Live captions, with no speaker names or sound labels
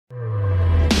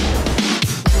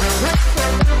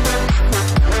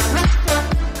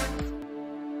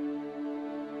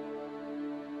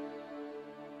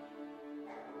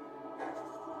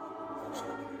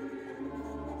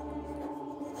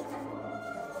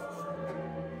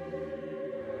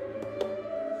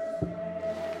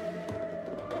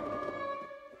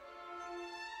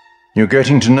You're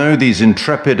getting to know these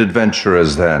intrepid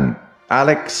adventurers then.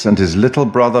 Alex and his little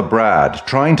brother Brad,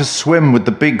 trying to swim with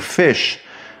the big fish,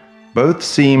 both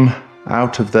seem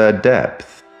out of their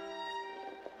depth.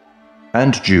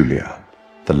 And Julia,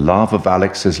 the love of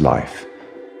Alex's life,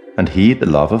 and he the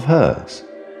love of hers.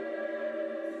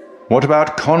 What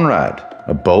about Conrad,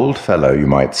 a bold fellow, you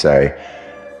might say,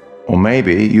 or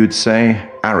maybe you'd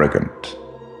say arrogant.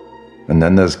 And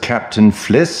then there's Captain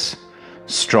Fliss,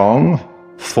 strong,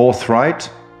 forthright,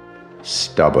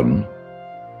 stubborn.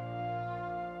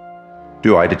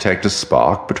 Do I detect a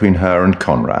spark between her and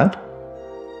Conrad?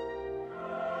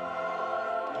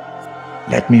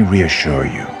 Let me reassure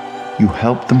you, you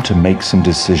help them to make some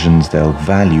decisions they'll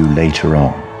value later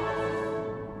on.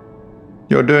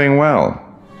 You're doing well.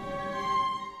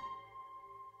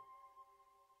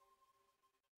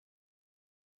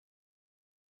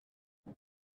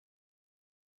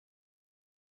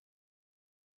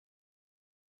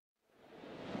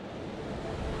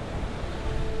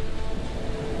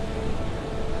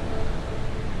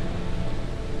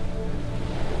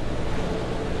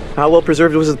 How well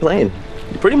preserved was the plane?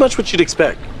 Pretty much what you'd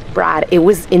expect. Brad, it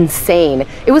was insane.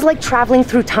 It was like traveling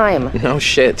through time. No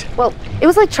shit. Well, it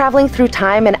was like traveling through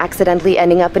time and accidentally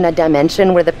ending up in a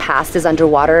dimension where the past is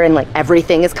underwater and like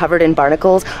everything is covered in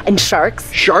barnacles and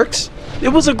sharks. Sharks? It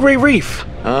was a great reef.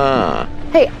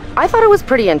 Hey, I thought it was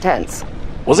pretty intense.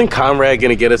 Wasn't Conrad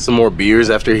gonna get us some more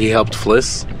beers after he helped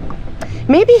Fliss?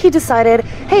 Maybe he decided,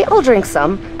 hey, I'll drink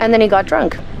some, and then he got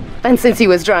drunk. And since he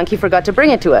was drunk, he forgot to bring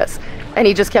it to us. And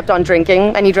he just kept on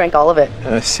drinking, and he drank all of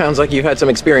it. Sounds like you've had some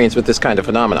experience with this kind of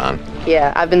phenomenon.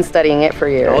 Yeah, I've been studying it for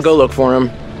years. I'll go look for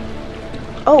him.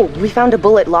 Oh, we found a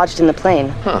bullet lodged in the plane.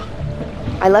 Huh.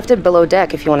 I left it below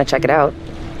deck if you want to check it out.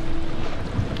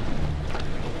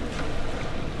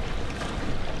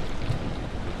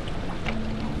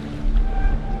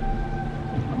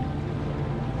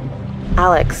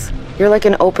 Alex, you're like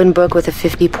an open book with a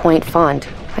 50-point font.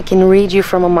 I can read you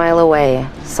from a mile away.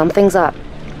 Something's up.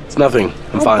 It's nothing.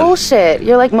 I'm fine. Bullshit.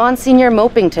 You're like Monsignor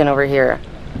Mopington over here.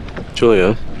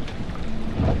 Julia,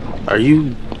 are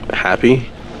you happy?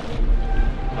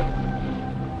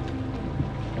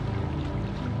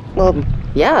 Well,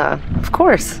 yeah, of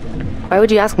course. Why would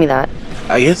you ask me that?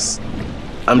 I guess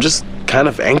I'm just kind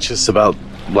of anxious about,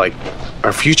 like,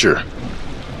 our future.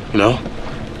 You know?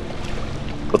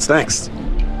 What's next?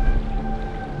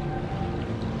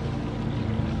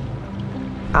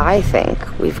 I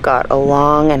think we've got a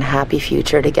long and happy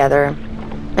future together.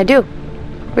 I do.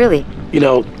 Really. You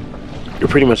know, you're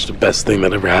pretty much the best thing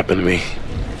that ever happened to me.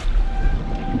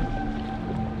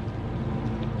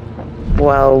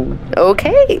 Well,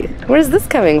 okay. Where's this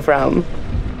coming from?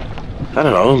 I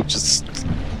don't know, just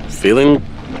feeling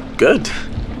good.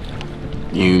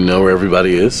 You know where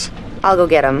everybody is? I'll go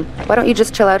get him. Why don't you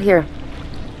just chill out here?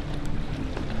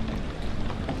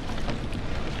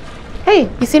 Hey,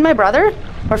 you seen my brother?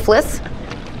 Or Fliss?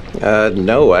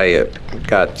 No, I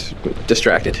got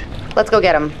distracted. Let's go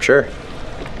get him. Sure.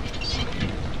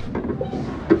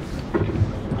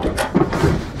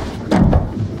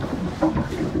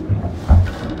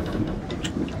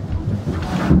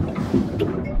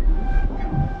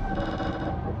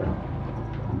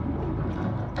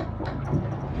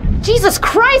 Jesus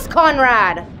Christ,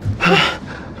 Conrad!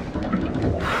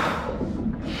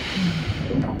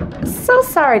 So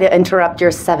sorry to interrupt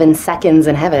your 7 seconds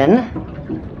in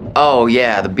heaven. Oh,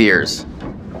 yeah, the beers.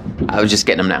 I was just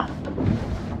getting them now.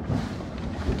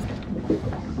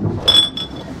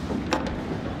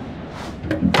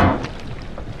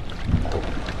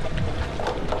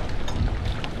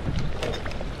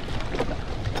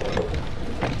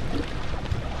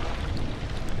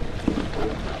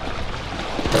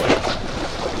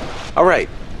 All right,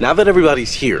 now that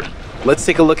everybody's here, let's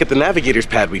take a look at the navigator's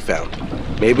pad we found.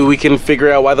 Maybe we can figure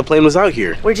out why the plane was out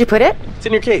here. Where'd you put it? It's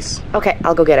in your case. Okay,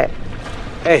 I'll go get it.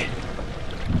 Hey.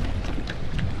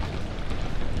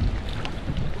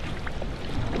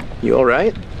 You all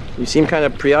right? You seem kind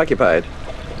of preoccupied.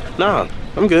 Nah,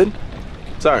 I'm good.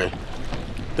 Sorry.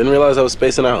 Didn't realize I was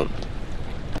spacing out.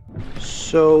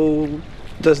 So,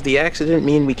 does the accident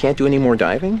mean we can't do any more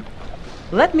diving?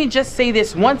 Let me just say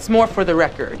this once more for the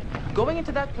record. Going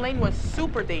into that plane was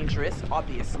super dangerous,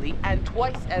 obviously, and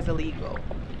twice as illegal.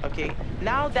 Okay,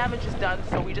 now damage is done,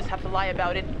 so we just have to lie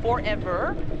about it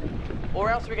forever,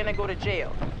 or else we're gonna go to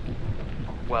jail.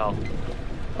 Well,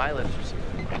 my lips are sealed.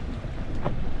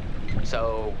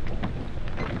 So,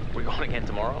 we're going again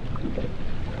tomorrow?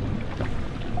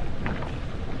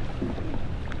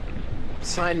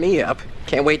 Sign me up.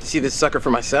 Can't wait to see this sucker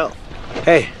for myself.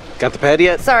 Hey, got the pad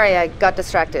yet? Sorry, I got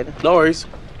distracted. No worries.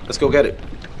 Let's go get it.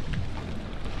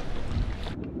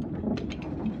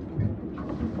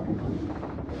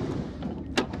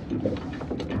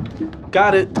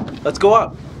 Got it. Let's go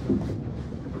up.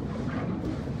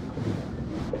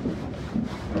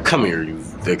 Come here, you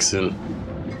vixen.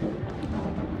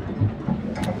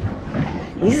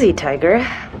 Easy, Tiger.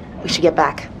 We should get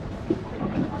back.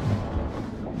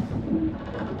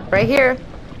 Right here.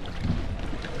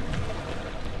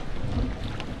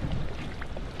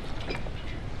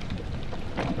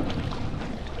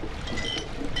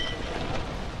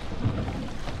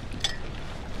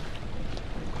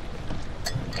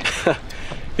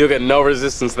 You'll get no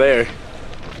resistance there.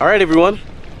 All right, everyone,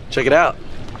 check it out.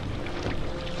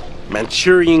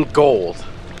 Manchurian gold.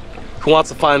 Who wants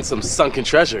to find some sunken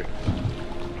treasure?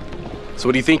 So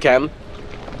what do you think, Captain?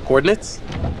 Coordinates?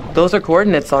 Those are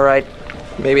coordinates, all right.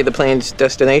 Maybe the plane's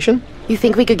destination? You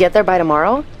think we could get there by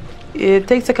tomorrow? It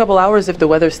takes a couple hours if the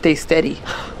weather stays steady.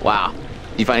 Wow.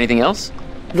 You find anything else?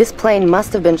 This plane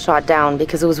must have been shot down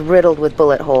because it was riddled with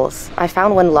bullet holes. I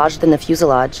found one lodged in the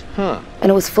fuselage. Huh. And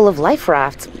it was full of life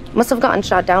rafts. Must have gotten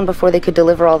shot down before they could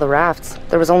deliver all the rafts.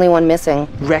 There was only one missing.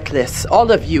 Reckless,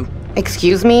 all of you.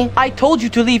 Excuse me? I told you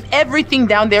to leave everything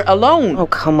down there alone. Oh,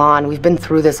 come on. We've been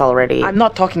through this already. I'm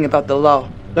not talking about the law.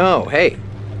 No, hey.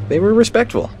 They were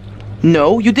respectful.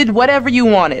 No, you did whatever you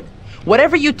wanted.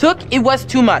 Whatever you took, it was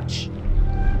too much.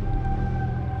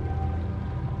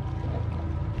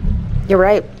 You're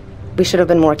right. We should have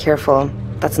been more careful.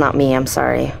 That's not me, I'm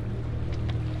sorry.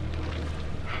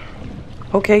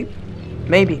 Okay,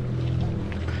 maybe.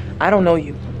 I don't know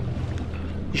you.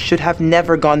 You should have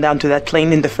never gone down to that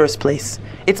plane in the first place.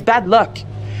 It's bad luck.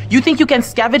 You think you can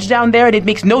scavenge down there and it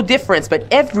makes no difference, but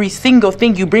every single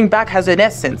thing you bring back has an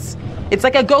essence. It's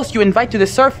like a ghost you invite to the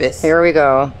surface. Here we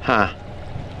go. Huh.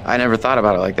 I never thought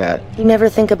about it like that. You never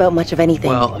think about much of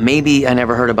anything. Well, maybe I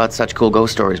never heard about such cool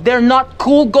ghost stories. They're not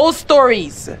cool ghost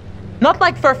stories. Not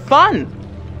like for fun.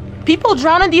 People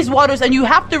drown in these waters and you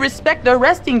have to respect their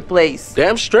resting place.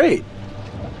 Damn straight.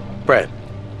 Brad,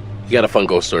 you got a fun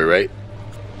ghost story, right?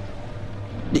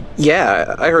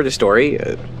 Yeah, I heard a story.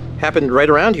 Happened right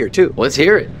around here, too. Let's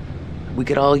hear it. We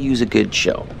could all use a good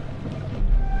show.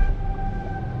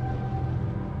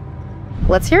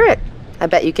 Let's hear it. I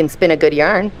bet you can spin a good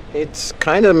yarn. It's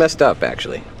kind of messed up,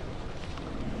 actually.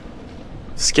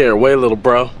 Scare away, little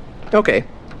bro. Okay,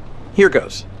 here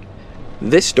goes.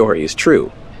 This story is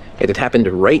true. It had happened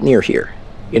right near here,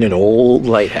 in an old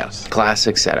lighthouse.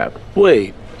 Classic setup.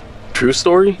 Wait, true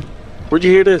story? Where'd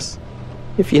you hear this?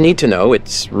 If you need to know,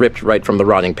 it's ripped right from the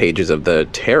rotting pages of the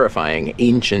terrifying,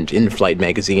 ancient in-flight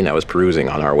magazine I was perusing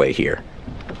on our way here.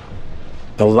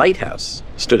 The lighthouse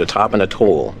stood atop an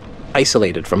atoll,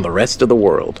 isolated from the rest of the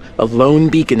world, a lone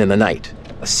beacon in the night,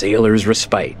 a sailor's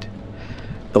respite.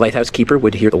 The lighthouse keeper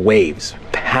would hear the waves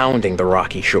pounding the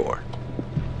rocky shore.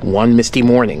 One misty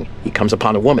morning, he comes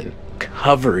upon a woman,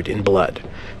 covered in blood.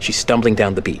 She's stumbling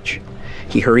down the beach.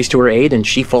 He hurries to her aid, and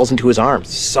she falls into his arms,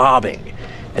 sobbing.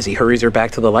 As he hurries her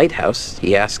back to the lighthouse,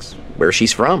 he asks where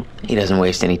she's from. He doesn't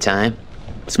waste any time.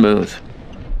 Smooth.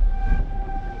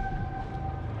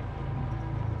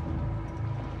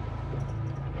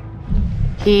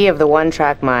 He of the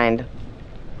one-track mind.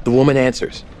 The woman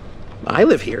answers, I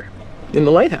live here, in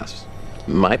the lighthouse.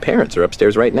 My parents are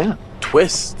upstairs right now.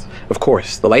 Twist. Of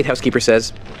course, the lighthouse keeper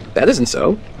says, that isn't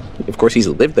so. Of course, he's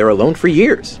lived there alone for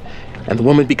years. And the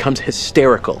woman becomes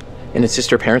hysterical and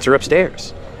insists her parents are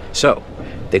upstairs. So,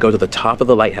 they go to the top of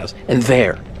the lighthouse, and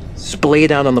there,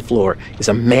 splayed out on the floor, is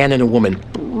a man and a woman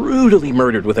brutally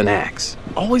murdered with an axe.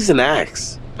 Always an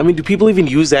axe. I mean, do people even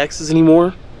use axes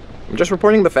anymore? I'm just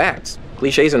reporting the facts,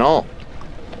 cliches and all.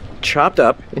 Chopped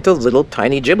up into little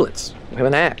tiny giblets with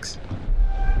an axe.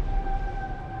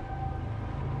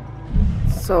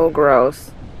 So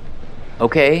gross.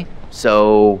 Okay,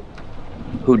 so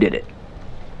who did it?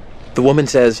 The woman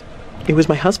says, it was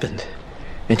my husband.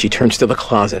 And she turns to the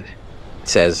closet,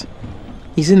 says,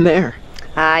 he's in there.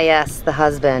 Ah, yes, the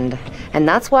husband. And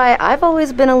that's why I've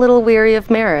always been a little weary of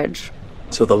marriage.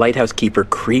 So the lighthouse keeper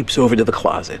creeps over to the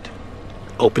closet,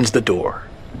 opens the door,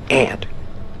 and,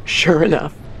 sure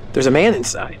enough, there's a man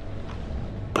inside.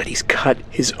 But he's cut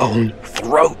his own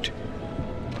throat.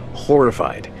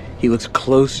 Horrified, he looks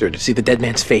closer to see the dead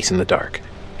man's face in the dark.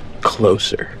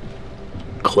 Closer.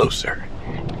 Closer.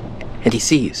 And he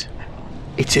sees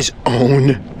it's his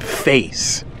own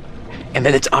face. And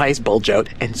then its eyes bulge out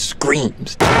and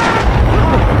screams. So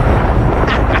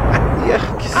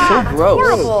gross.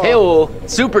 Horrible. Hey-oh,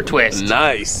 super twist.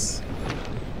 Nice.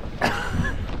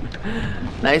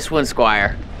 Nice one,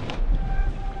 Squire.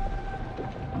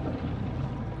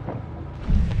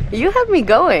 You have me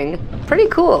going. Pretty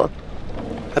cool.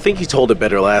 I think you told it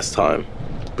better last time,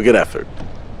 but good effort.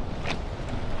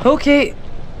 Okay,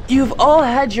 you've all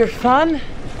had your fun.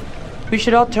 We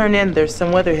should all turn in. There's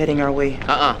some weather heading our way.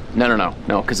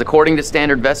 No, because according to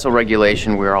standard vessel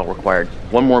regulation, we're all required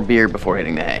one more beer before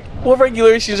hitting the hay. What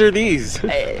regulations are these?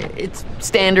 It's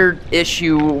standard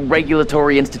issue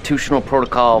regulatory institutional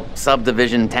protocol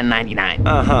subdivision 1099.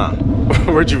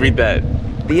 Where'd you read that?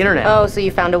 The internet. Oh, so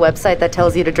you found a website that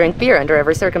tells you to drink beer under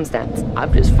every circumstance.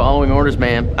 I'm just following orders,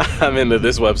 ma'am. I'm into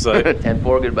this website.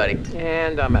 10-4, good buddy.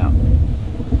 And I'm out.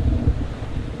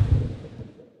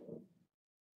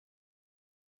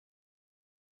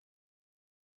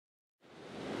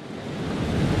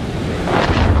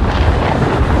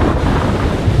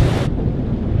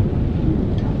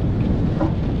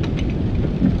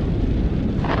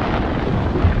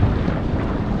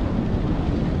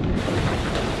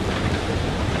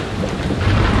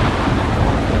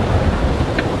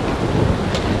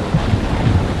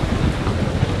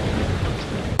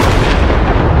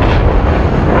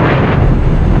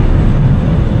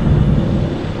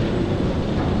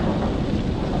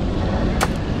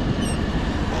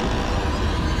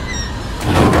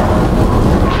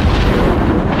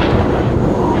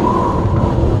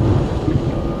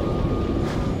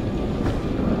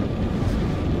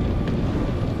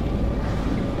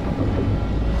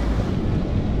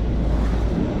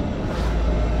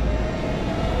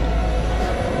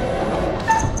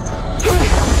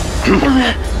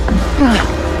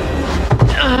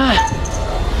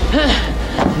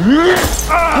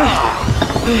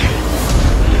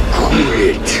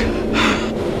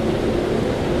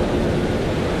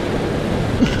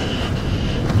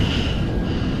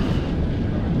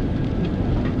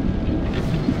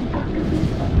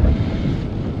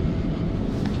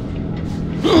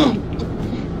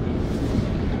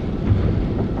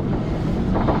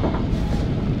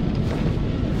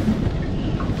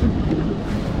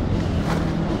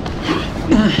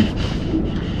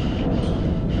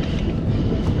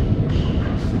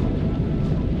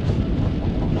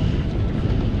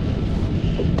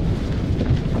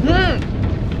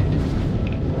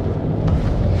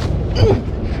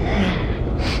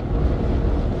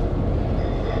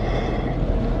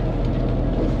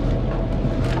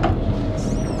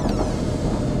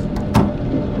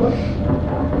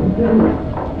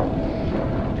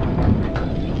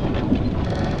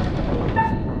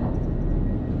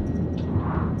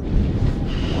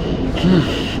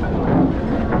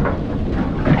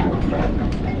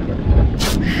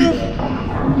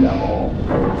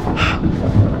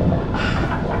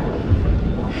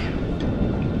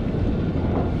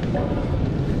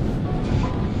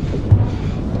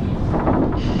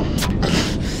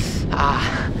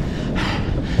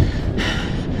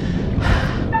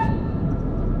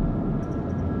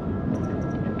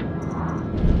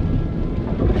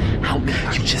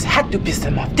 You just had to piss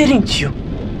them off, didn't you?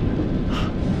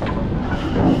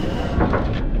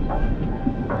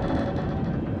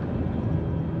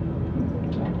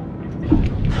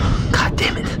 God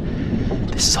damn it.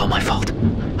 This is all my fault.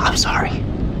 I'm sorry.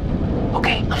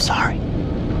 Okay, I'm sorry.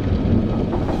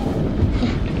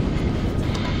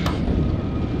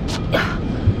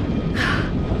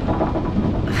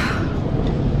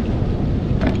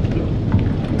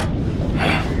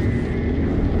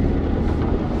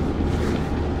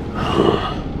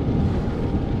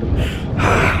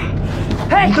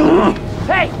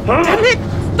 Hey! Damn it!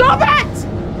 Stop it!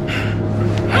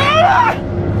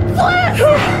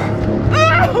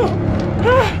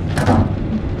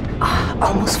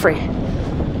 Almost free.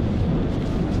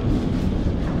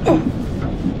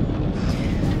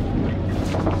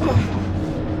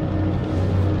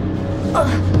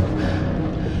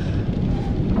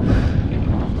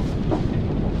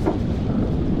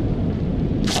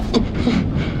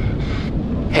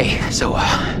 Hey, so,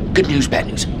 good news, bad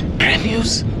news. Bad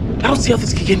news? I don't see how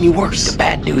this could get any worse. The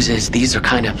bad news is these are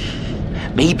kind of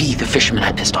maybe the fishermen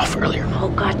I pissed off earlier. Oh,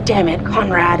 God damn it,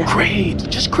 Conrad. Great,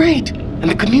 just great. And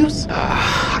the good news?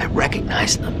 I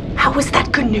recognize them. How is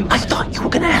that good news? I thought you were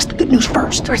gonna ask the good news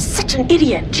first. You're such an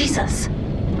idiot, Jesus.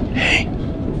 Hey,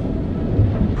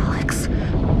 Alex,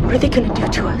 what are they gonna do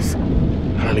to us?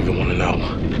 I don't even want to know.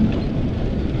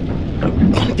 I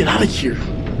want to get out of here.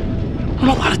 I'm in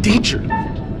a lot of danger.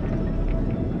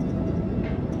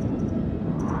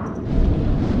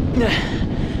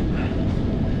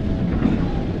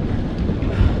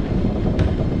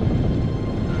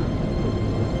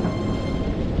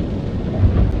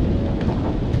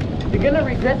 You're gonna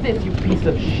regret this, you piece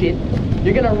of shit.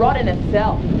 You're gonna rot in a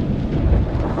cell.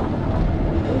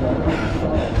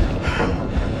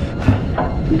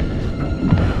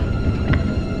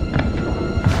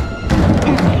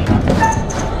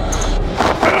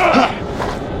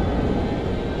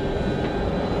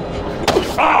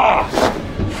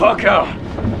 Fuck out.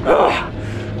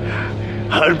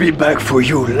 be back for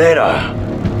you later.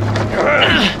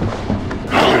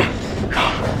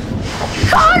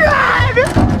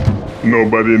 Conrad!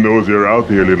 Nobody knows you're out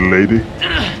here, little lady.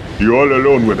 You're all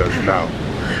alone with us now.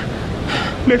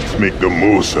 Let's make the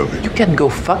most of it. You can go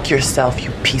fuck yourself, you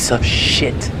piece of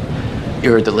shit.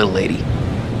 You're the little lady.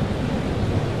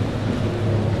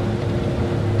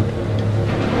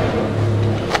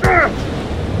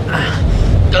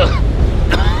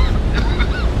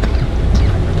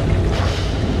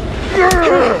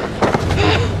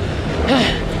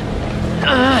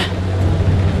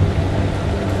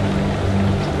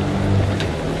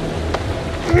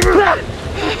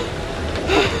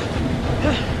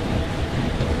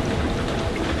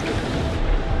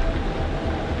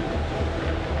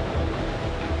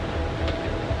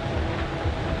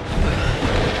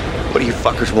 What do you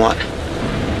fuckers want?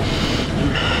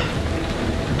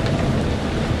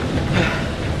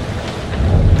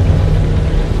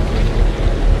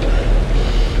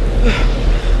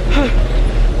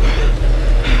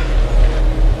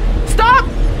 Stop!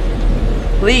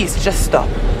 Please, just stop.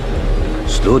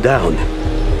 Slow down.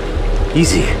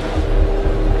 Easy.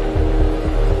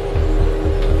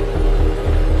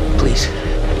 Please.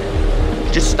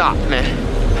 Just stop, man.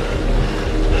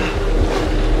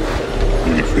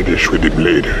 We'll finish with him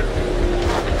later.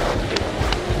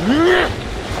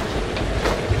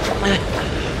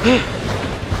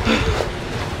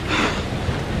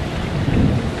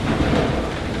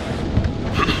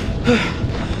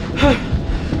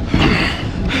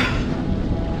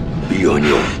 Be on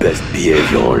your best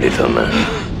behavior, little man.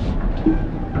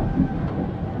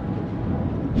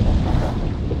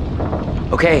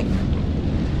 Okay.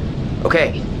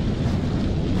 Okay.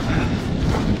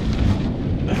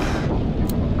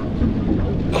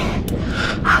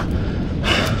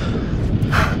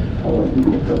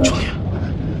 Julia,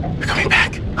 you're coming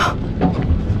back.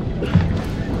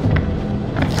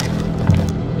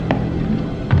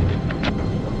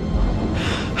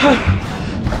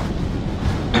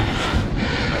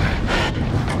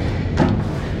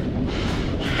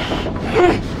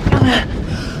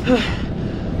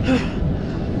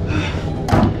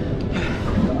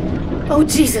 Oh,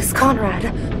 Jesus,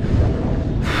 Conrad.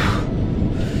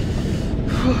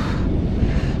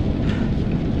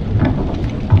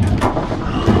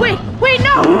 Wait,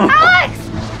 no! Alex!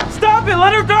 Stop it!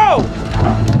 Let her go!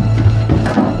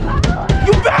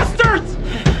 You bastards!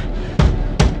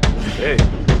 Hey.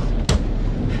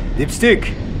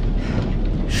 Dipstick.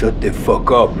 Shut the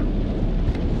fuck up.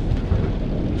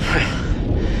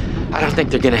 I don't think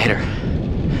they're gonna hit her.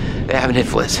 They haven't hit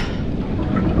Fliss.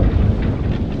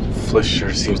 Fliss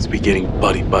sure seems to be getting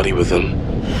buddy-buddy with him.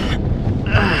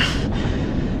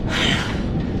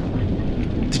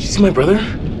 Did you see my brother?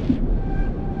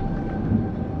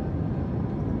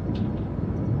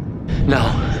 No.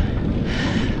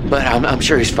 But I'm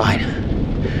sure he's fine.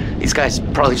 These guys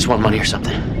probably just want money or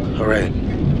something. All right.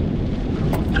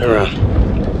 Turn around.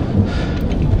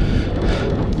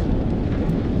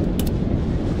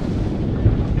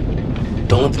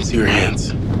 Don't let them see your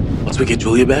hands. Once we get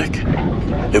Julia back,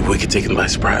 maybe we could take them by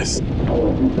surprise.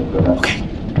 Okay,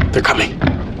 they're coming.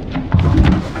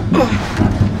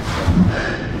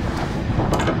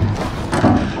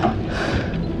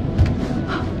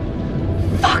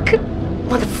 Fuck.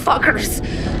 Motherfuckers.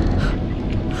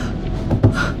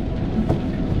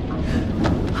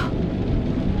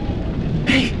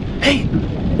 Hey,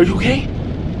 are you okay?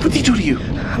 What did they do to you?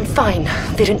 I'm fine.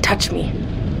 They didn't touch me.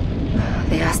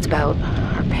 They asked about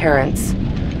our parents,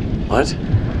 What?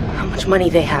 how much money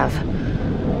they have.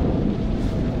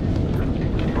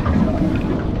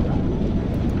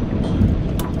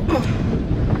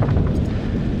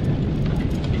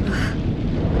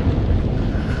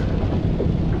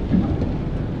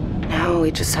 Now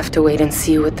we just have to wait and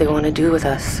see what they want to do with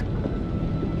us.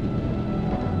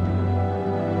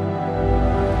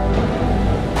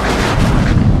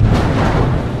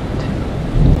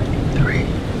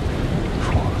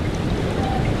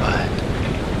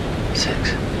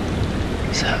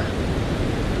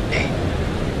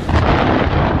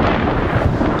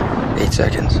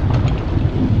 Seconds.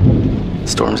 The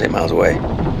storm's 8 miles away.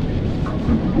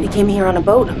 We came here on a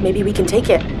boat. Maybe we can take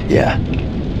it. Yeah.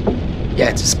 Yeah,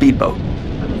 it's a speedboat.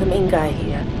 The main guy,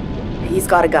 he's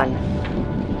got a gun.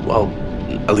 Well,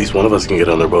 at least one of us can get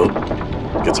on their boat.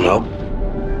 Get some help.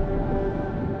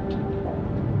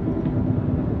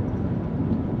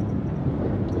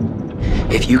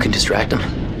 If you can distract him,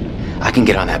 I can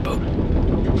get on that boat.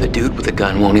 The dude with the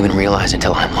gun won't even realize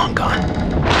until I'm long gone.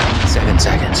 7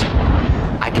 seconds.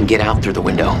 I can get out through the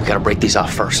window. We gotta break these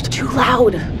off first. Too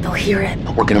loud. They'll hear it.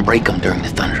 We're gonna break them during the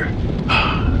thunder.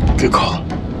 Good call.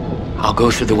 I'll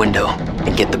go through the window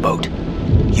and get the boat.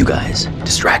 You guys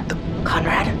distract them.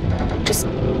 Conrad, just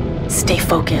stay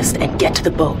focused and get to the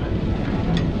boat.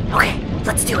 Okay,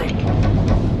 let's do it.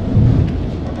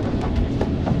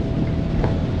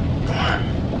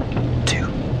 1, 2,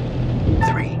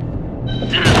 3.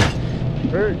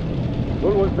 Hey,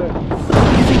 what was that?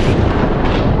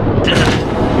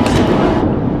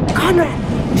 Conrad,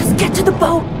 just get to the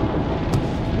boat.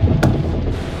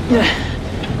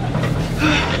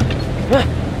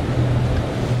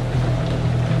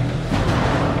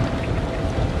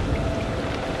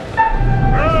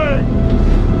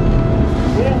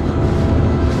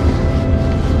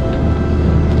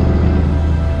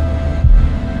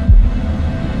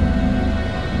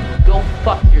 Go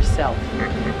fuck yourself.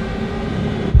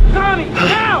 Tommy,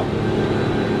 now!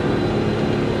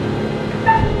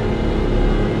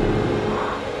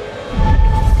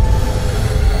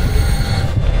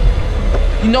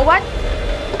 You know what?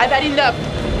 I've had enough.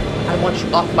 I want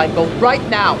you off my boat right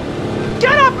now.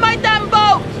 Get off my damn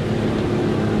boat!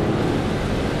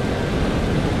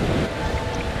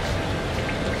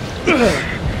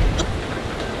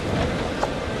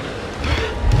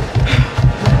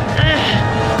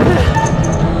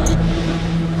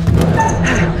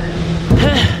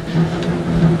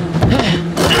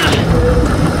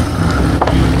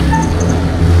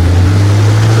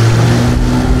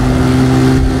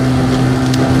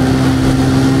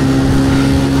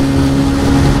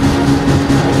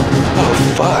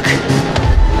 Fuck.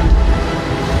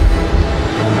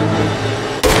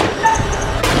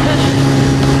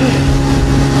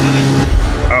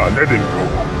 Oh, let him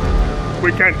go.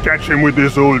 We can't catch him with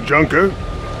this old junker.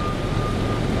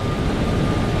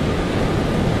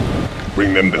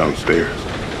 Bring them downstairs.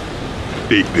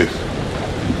 Take this.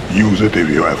 Use it if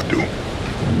you have to.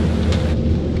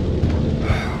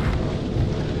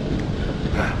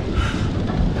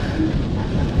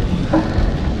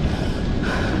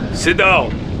 Sit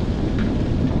down.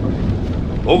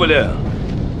 Over there.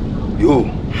 You,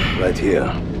 right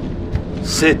here.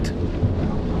 Sit.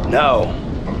 Now.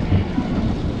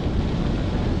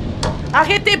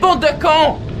 Arrêtez, bande de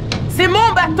cons! C'est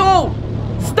mon bateau!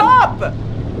 Stop!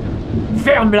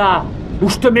 Ferme-la, ou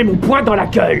je te mets mon poing dans la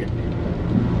gueule.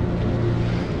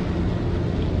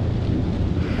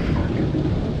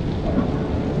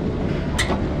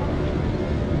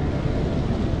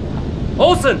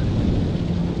 Olsen!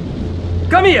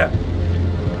 Come here!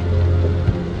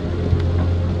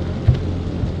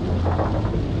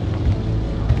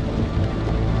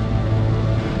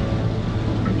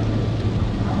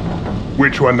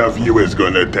 Which one of you is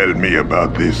gonna tell me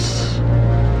about this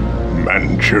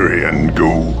Manchurian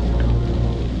gold?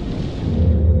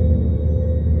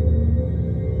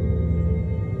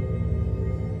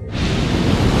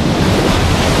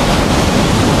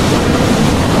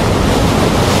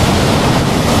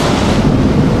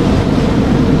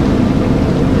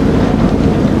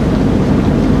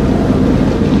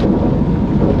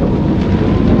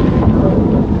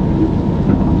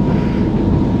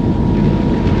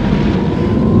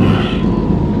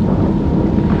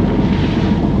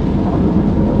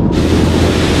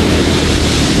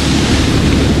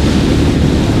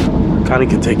 Connie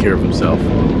can take care of himself.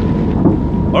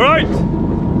 All right.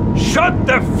 Shut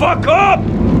the fuck up!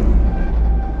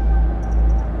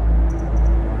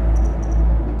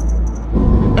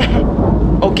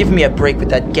 Oh, give me a break with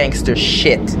that gangster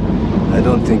shit. I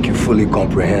don't think you fully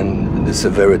comprehend the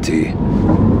severity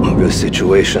of your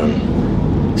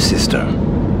situation, sister.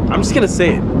 I'm just gonna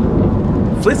say it.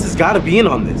 Fliss has gotta be in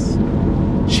on this.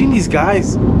 She and these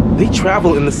guys, they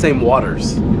travel in the same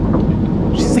waters.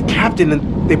 She's the captain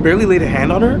and they barely laid a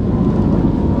hand on her?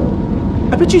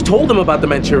 I bet you told them about the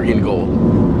Manchurian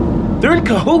gold. They're in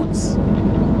cahoots.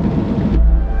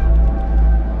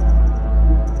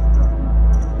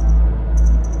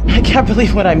 I can't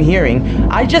believe what I'm hearing.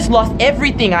 I just lost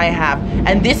everything I have,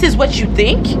 and this is what you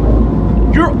think?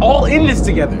 You're all in this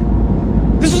together.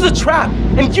 This was a trap,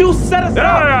 and you set us up.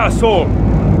 Yeah, asshole!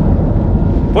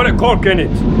 Put a cork in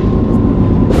it.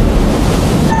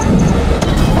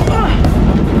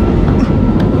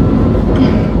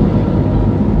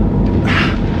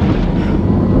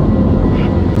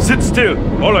 Sit still,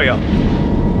 all of you.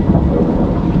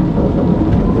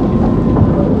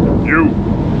 You,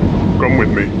 come with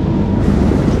me.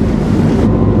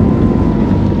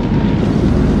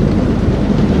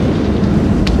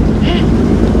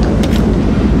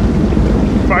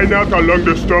 Find out how long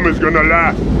the storm is gonna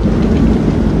last.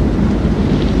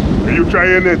 If you try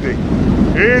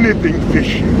anything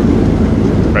fishy,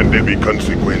 and there'll be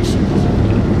consequences.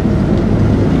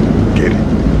 Get it?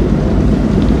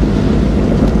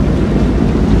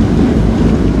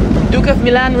 of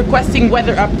Milan requesting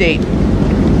weather update.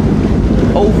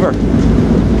 Over.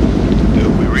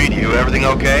 We read you. Everything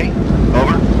okay?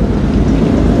 Over.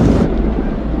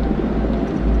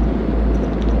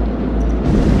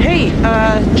 Hey,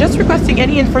 just requesting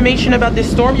any information about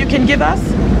this storm you can give us?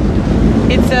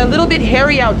 It's a little bit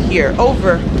hairy out here.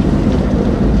 Over.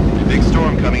 Big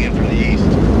storm coming in from the east.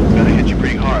 It's gonna hit you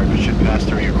pretty hard, but should pass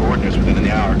through your coordinates within an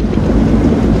hour.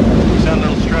 You sound a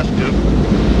little stressed, dude.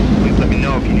 Please let me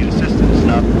know if you need assistance.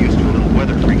 Not used to a little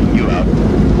weather freaking you out.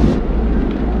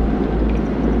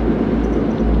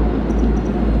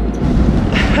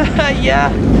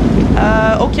 Yeah.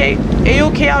 Okay.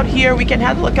 A-okay out here. We can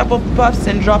handle a couple of puffs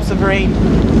and drops of rain.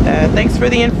 Thanks for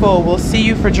the info. We'll see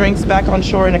you for drinks back on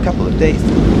shore in a couple of days.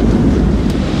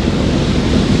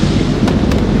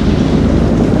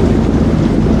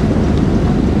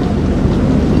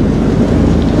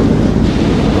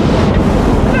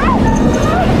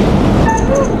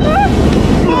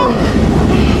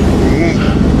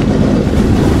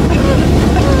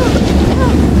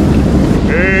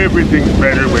 Everything's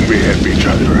better when we help each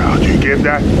other out. You get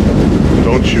that?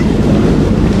 Don't you?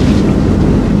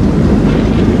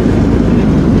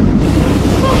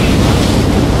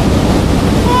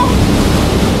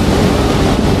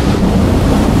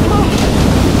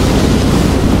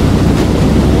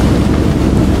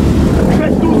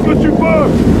 Fais tout ce que tu peux!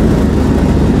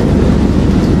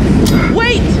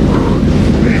 Wait!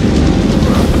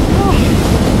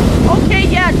 Okay,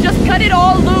 yeah, just cut it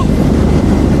all loose.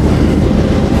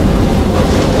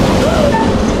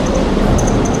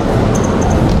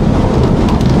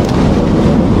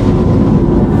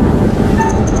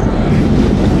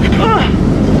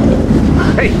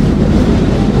 Hey!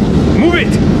 Move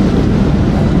it!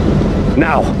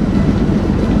 Now!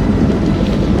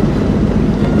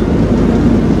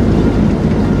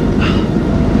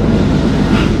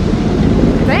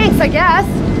 Thanks, I guess.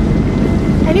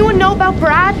 Anyone know about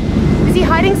Brad? Is he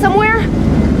hiding somewhere?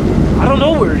 I don't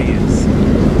know where he is.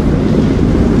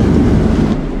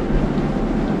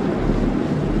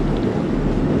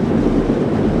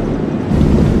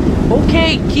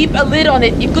 Okay, keep a lid on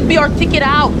it. It could be our ticket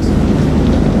out.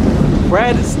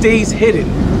 Brad stays hidden.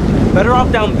 Better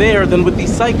off down there than with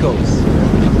these psychos.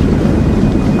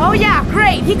 Oh yeah,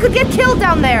 great. He could get killed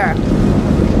down there.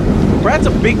 Brad's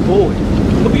a big boy.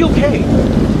 He'll be okay.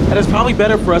 And it's probably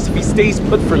better for us if he stays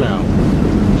put for now.